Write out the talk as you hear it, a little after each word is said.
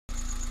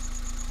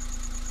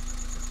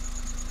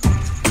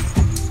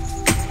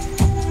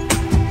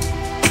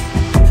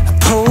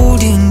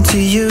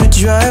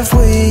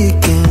driveway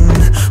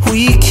again.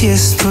 We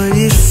kissed but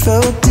it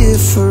felt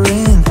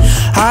different.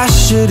 I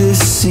should've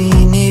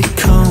seen it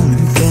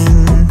coming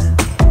then.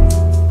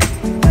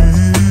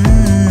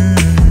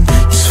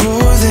 You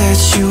swore that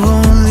you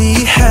only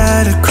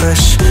had a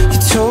crush. You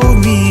told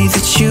me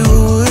that you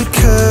would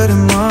cut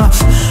him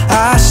off.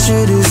 I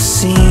should've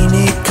seen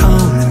it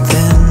coming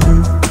then.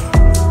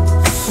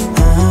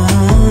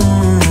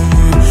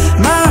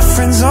 My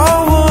friends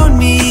all warned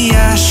me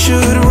I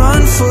should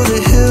run for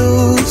the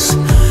hills,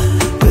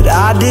 but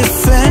I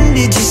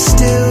defended you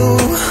still,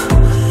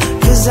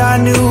 'cause I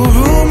knew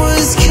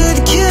rumors could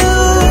kill.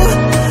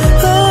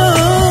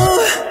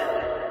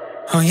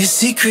 Oh, your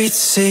secret's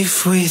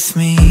safe with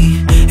me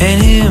and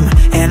him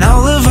and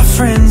all of our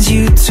friends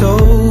you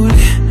told.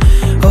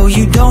 Oh,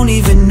 you don't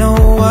even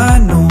know I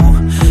know.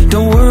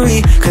 Don't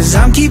worry, 'cause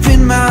I'm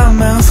keeping my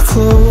mouth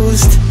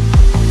closed.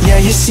 Yeah,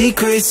 your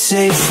secret's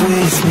safe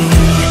with me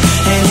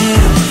and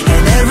him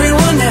and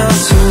everyone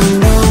else who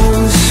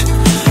knows.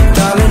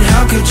 Darling,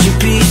 how could you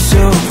be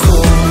so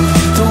cold?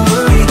 Don't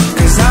worry,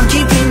 'cause I'm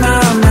keeping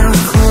my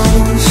mouth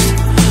closed.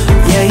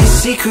 Yeah, your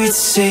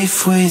secret's safe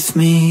with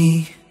me.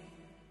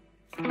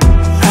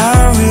 I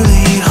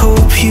really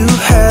hope you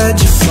had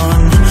your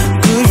fun.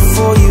 Good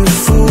for you,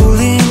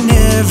 fooling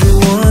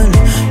everyone.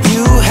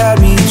 You had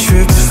me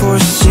tricked for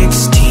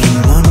 16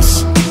 months.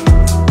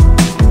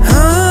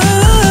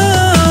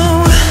 Oh,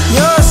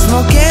 your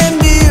smoke and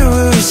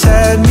mirrors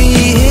had me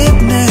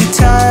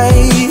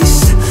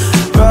hypnotized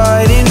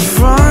right in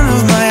front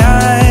of my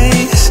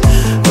eyes.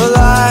 Well,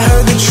 I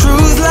heard the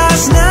truth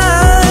last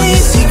night.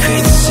 Your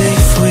secret's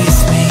safe with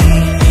me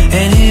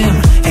and him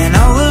and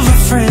all of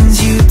our friends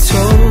you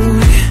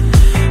told.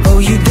 Oh,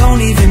 you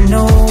don't even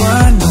know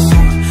I know.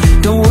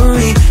 Don't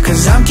worry,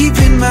 'cause I'm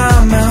keeping my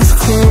mouth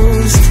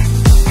closed.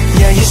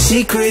 Yeah, your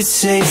secret's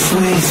safe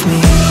with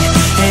me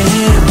and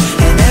him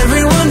and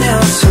everyone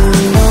else who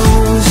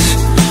knows.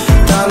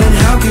 Darling,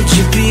 how could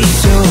you be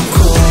so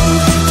cold?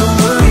 Don't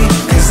worry,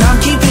 'cause I'm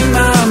keeping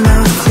my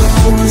mouth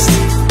closed.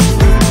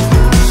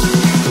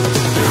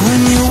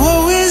 When you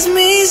always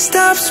me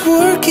stops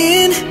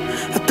working,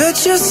 I bet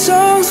your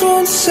songs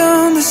won't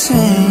sound the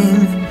same.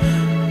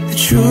 The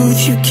truth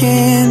you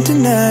can't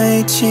deny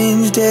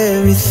changed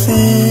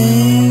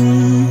everything.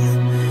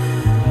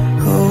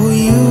 Oh,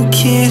 you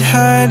can't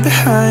hide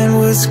behind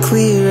what's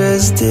clear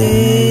as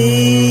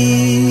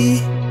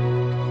day.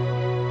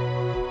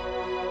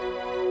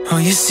 Oh,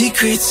 your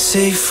secret's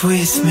safe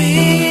with me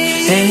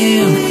and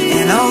him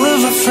and all of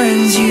our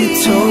friends you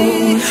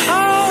told.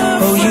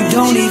 Oh, you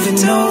don't even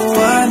know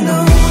I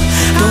know.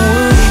 Don't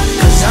worry,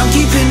 'cause I'm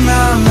keeping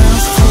my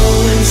mouth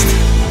closed.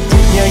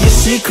 Yeah, your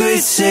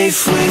secret's safe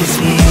with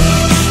me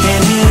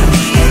and him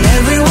and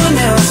everyone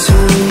else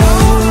who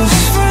knows.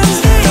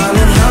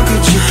 Darling, how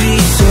could you be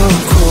so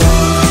cold?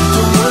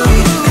 Don't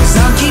worry, 'cause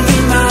I'm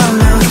keeping my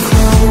mouth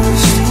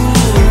closed.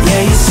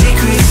 Yeah, your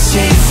secret's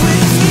safe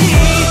with me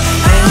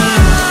and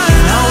him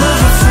and all of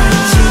our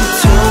friends you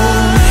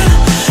told.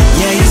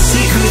 Yeah, your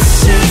secret's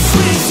safe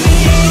with me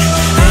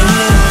and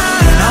him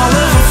and all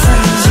of our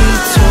friends you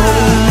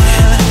told.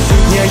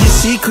 Yeah, your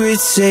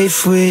secret's safe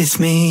with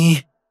me.